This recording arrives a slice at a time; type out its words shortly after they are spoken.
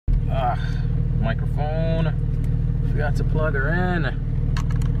Microphone. Forgot to plug her in.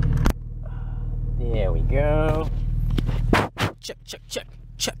 There we go. Check, check, check,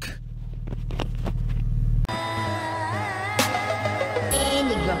 check.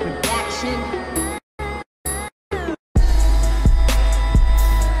 Indigo Production.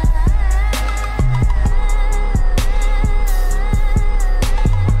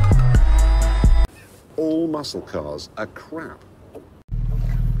 All muscle cars are crap.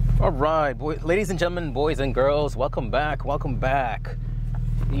 All right, ladies and gentlemen, boys and girls, welcome back, welcome back.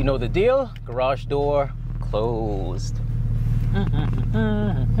 You know the deal, garage door closed.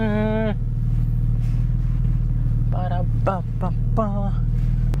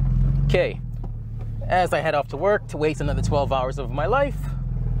 Okay, as I head off to work to waste another 12 hours of my life,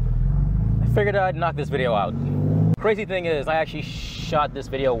 I figured I'd knock this video out. Crazy thing is, I actually shot this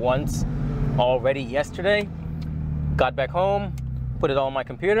video once already yesterday. Got back home, put it all on my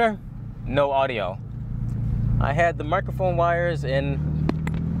computer, no audio. I had the microphone wires in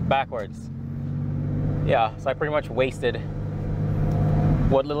backwards. Yeah, so I pretty much wasted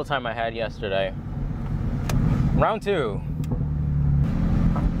what little time I had yesterday. Round two.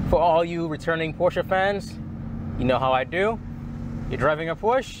 For all you returning Porsche fans, you know how I do. You're driving a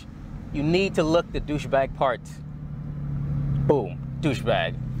Porsche, you need to look the douchebag part. Boom,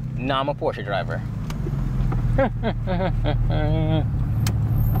 douchebag. Now I'm a Porsche driver.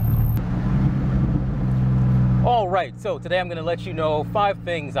 All right, so today I'm gonna let you know 5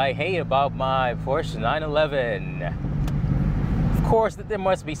 things I hate about my Porsche 911. Of course, there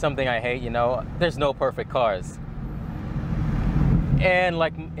must be something I hate, you know. There's no perfect cars. And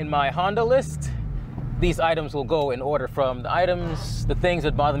like in my Honda list, these items will go in order from the things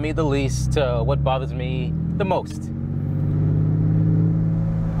that bother me the least to what bothers me the most.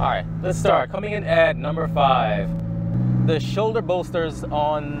 All right, let's start. Coming in at number 5, the shoulder bolsters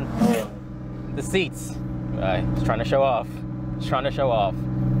on the seats. He's trying to show off. He's trying to show off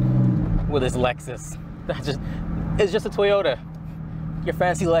with his Lexus. It's just a Toyota. Your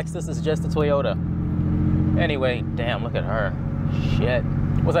fancy Lexus is just a Toyota. Anyway, damn, look at her. Shit.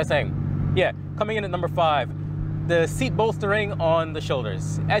 What was I saying? Yeah, coming in at number 5, the seat bolstering on the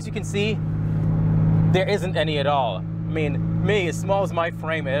shoulders. As you can see, there isn't any at all. I mean, me, as small as my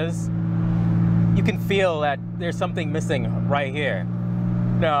frame is, you can feel that there's something missing right here.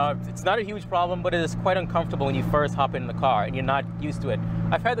 Now, it's not a huge problem, but it is quite uncomfortable when you first hop in the car and you're not used to it.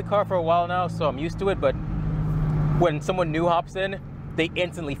 I've had the car for a while now, so I'm used to it, but when someone new hops in, they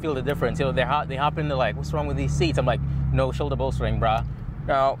instantly feel the difference. You know, they hop in, they're like, what's wrong with these seats? I'm like, no shoulder bolstering, brah.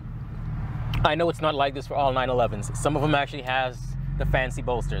 Now, I know it's not like this for all 911s. Some of them actually has the fancy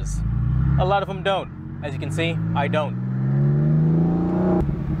bolsters. A lot of them don't. As you can see, I don't.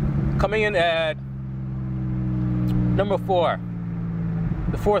 Coming in at number 4.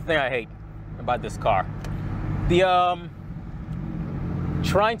 The 4th thing I hate about this car. The,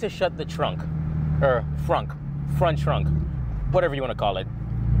 trying to shut the trunk, or front trunk, whatever you want to call it.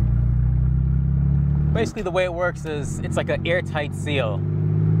 Basically the way it works is it's like an airtight seal.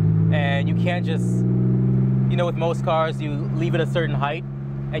 And you can't just, you know, with most cars, you leave it a certain height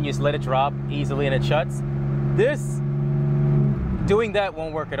and you just let it drop easily and it shuts. Doing that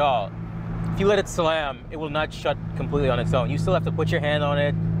won't work at all. If you let it slam, it will not shut completely on its own. You still have to put your hand on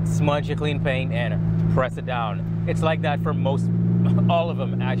it, smudge your clean paint, and press it down. It's like that for all of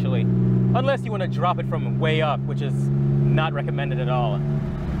them, actually. Unless you want to drop it from way up, which is not recommended at all.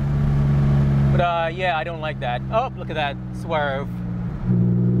 But yeah, I don't like that. Oh, look at that swerve.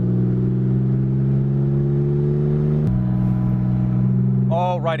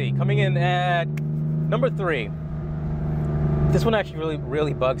 Alrighty, coming in at number 3. This one actually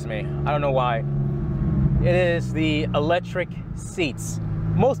really bugs me. I don't know why. It is the electric seats.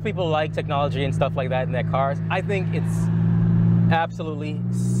 Most people like technology and stuff like that in their cars. I think it's absolutely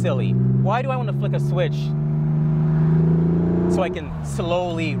silly. Why do I want to flick a switch so I can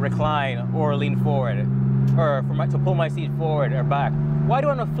slowly recline or lean forward, or to pull my seat forward or back? Why do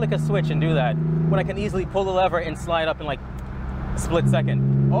I want to flick a switch and do that when I can easily pull the lever and slide up in like a split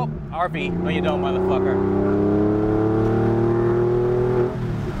second? Oh, RV. No, you don't, motherfucker.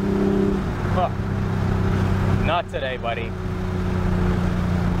 Huh. Not today, buddy.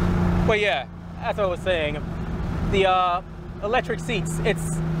 But yeah, as I was saying, the electric seats,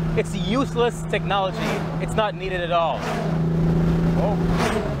 it's useless technology. It's not needed at all. Oh,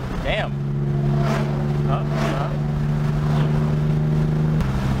 damn.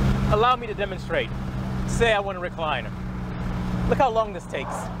 Allow me to demonstrate. Say I want to recline. Look how long this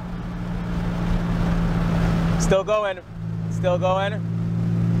takes. Still going, still going.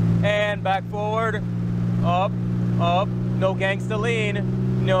 And back forward, up, no gangsta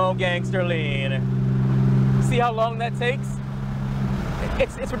lean. No gangster lean. See how long that takes?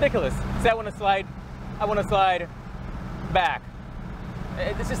 It's ridiculous. See, I want to slide back.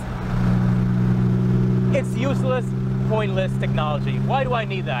 It's just, it's useless, pointless technology. Why do I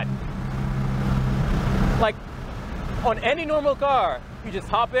need that? Like, on any normal car, you just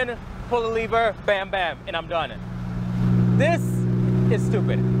hop in, pull a lever, bam, bam, and I'm done. This is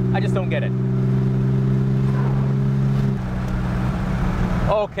stupid. I just don't get it.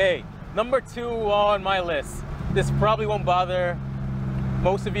 Okay, number 2 on my list. This probably won't bother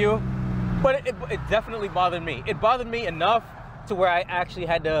most of you, but it definitely bothered me. It bothered me enough to where I actually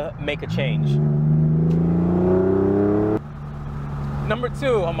had to make a change. Number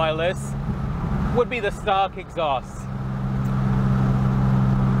 2 on my list would be the stock exhaust.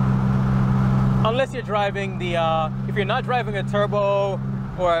 Unless you're driving the, if you're not driving a turbo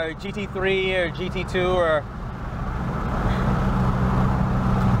or a GT3 or GT2, or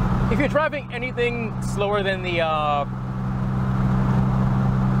if you're driving anything slower than the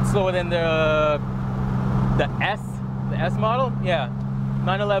S model, yeah,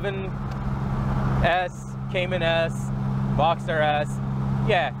 911 S, Cayman S, Boxster S,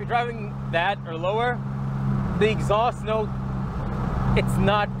 yeah, if you're driving that or lower, the exhaust note, it's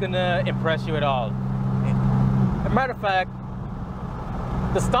not gonna impress you at all. As a matter of fact,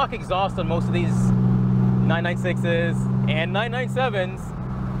 the stock exhaust on most of these 996s and 997s,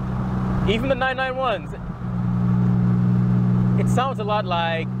 even the 991s, it sounds a lot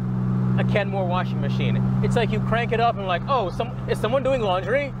like a Kenmore washing machine. It's like you crank it up and like, oh, is someone doing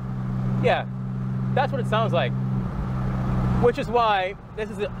laundry? Yeah, that's what it sounds like. Which is why this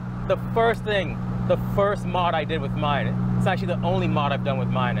is the first mod I did with mine. It's actually the only mod I've done with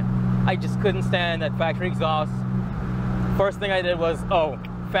mine. I just couldn't stand that factory exhaust. First thing I did was, oh,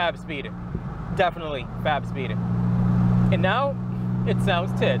 fab speed. Definitely fab speed. And now, it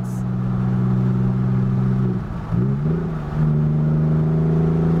sounds tits.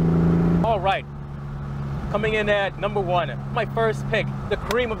 All right, coming in at number 1, my first pick, the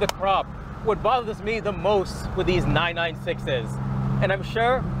cream of the crop. What bothers me the most with these 996s, and I'm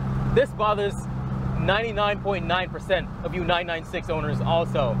sure this bothers 99.9% of you 996 owners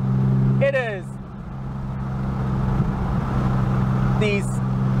also. It is these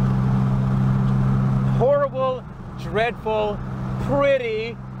horrible, dreadful,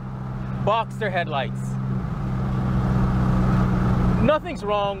 pretty Boxster headlights. Nothing's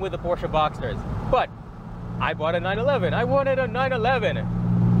wrong with the Porsche Boxsters, but I bought a 911. I wanted a 911.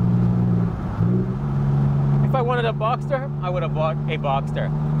 If I wanted a Boxster, I would have bought a Boxster.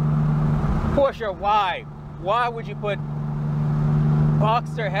 Porsche, why? Why would you put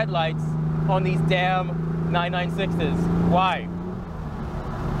Boxster headlights on these damn 996s? Why?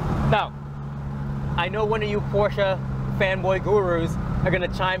 Now, I know one of you Porsche fanboy gurus are gonna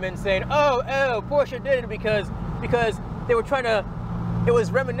chime in saying, oh, Porsche did it because they were trying to, it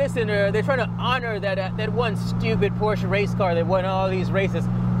was reminiscent, or they're trying to honor that one stupid Porsche race car that won all these races.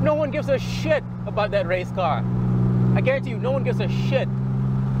 No one gives a shit about that race car. I guarantee you, no one gives a shit.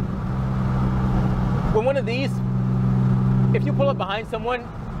 When one of these, if you pull up behind someone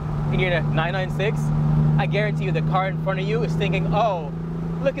and you're in a 996, I guarantee you the car in front of you is thinking, oh,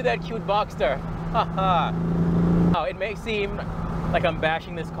 look at that cute Boxster. Haha. Oh, it may seem like I'm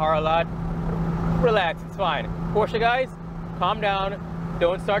bashing this car a lot. Relax, it's fine. Porsche guys, calm down.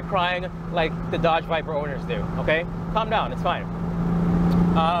 Don't start crying like the Dodge Viper owners do, okay? Calm down, it's fine.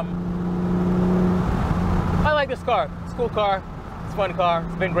 I like this car. It's a cool car. It's a fun car.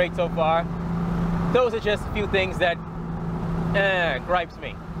 It's been great so far. Those are just a few things that gripes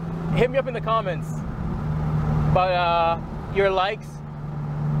me. Hit me up in the comments about your likes,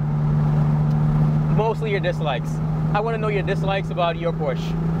 mostly your dislikes. I want to know your dislikes about your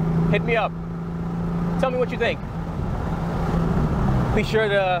Porsche. Hit me up. Tell me what you think. Be sure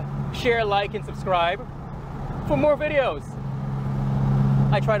to share, like, and subscribe for more videos.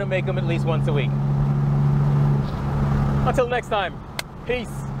 I try to make them at least once a week. Until next time, peace.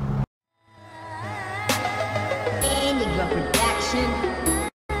 Indigo Production.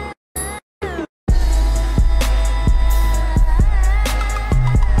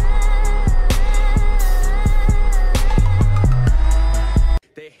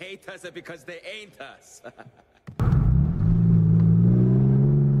 They hate us because they ain't us.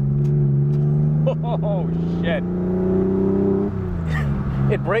 Oh shit.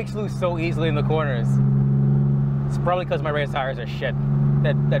 It breaks loose so easily in the corners. It's probably because my race tires are shit.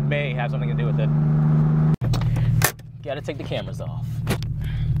 That may have something to do with it. Gotta take the cameras off.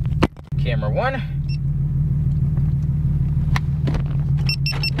 Camera 1.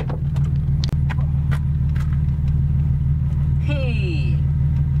 Hey,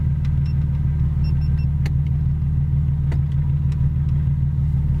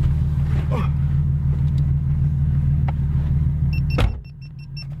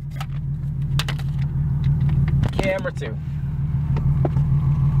 to.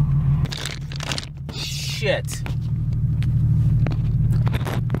 Shit.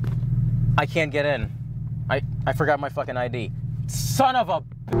 I can't get in. I forgot my fucking ID. Son of a...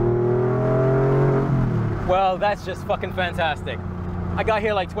 Well, that's just fucking fantastic. I got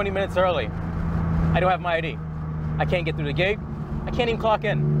here like 20 minutes early. I don't have my ID. I can't get through the gate. I can't even clock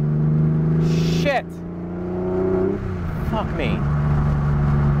in. Shit. Fuck me.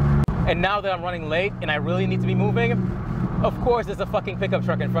 And now that I'm running late and I really need to be moving, of course there's a fucking pickup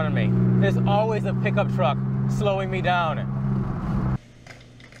truck in front of me. There's always a pickup truck slowing me down.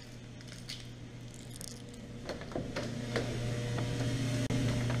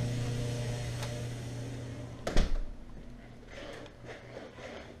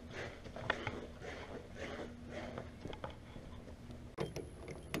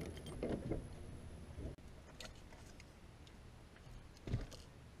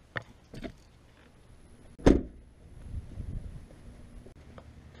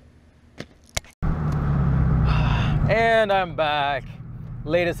 And I'm back,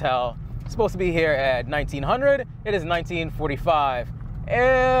 late as hell. Supposed to be here at 1900. It is 1945,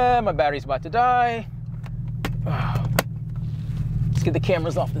 and my battery's about to die. Let's get the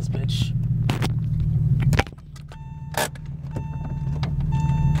cameras off this bitch.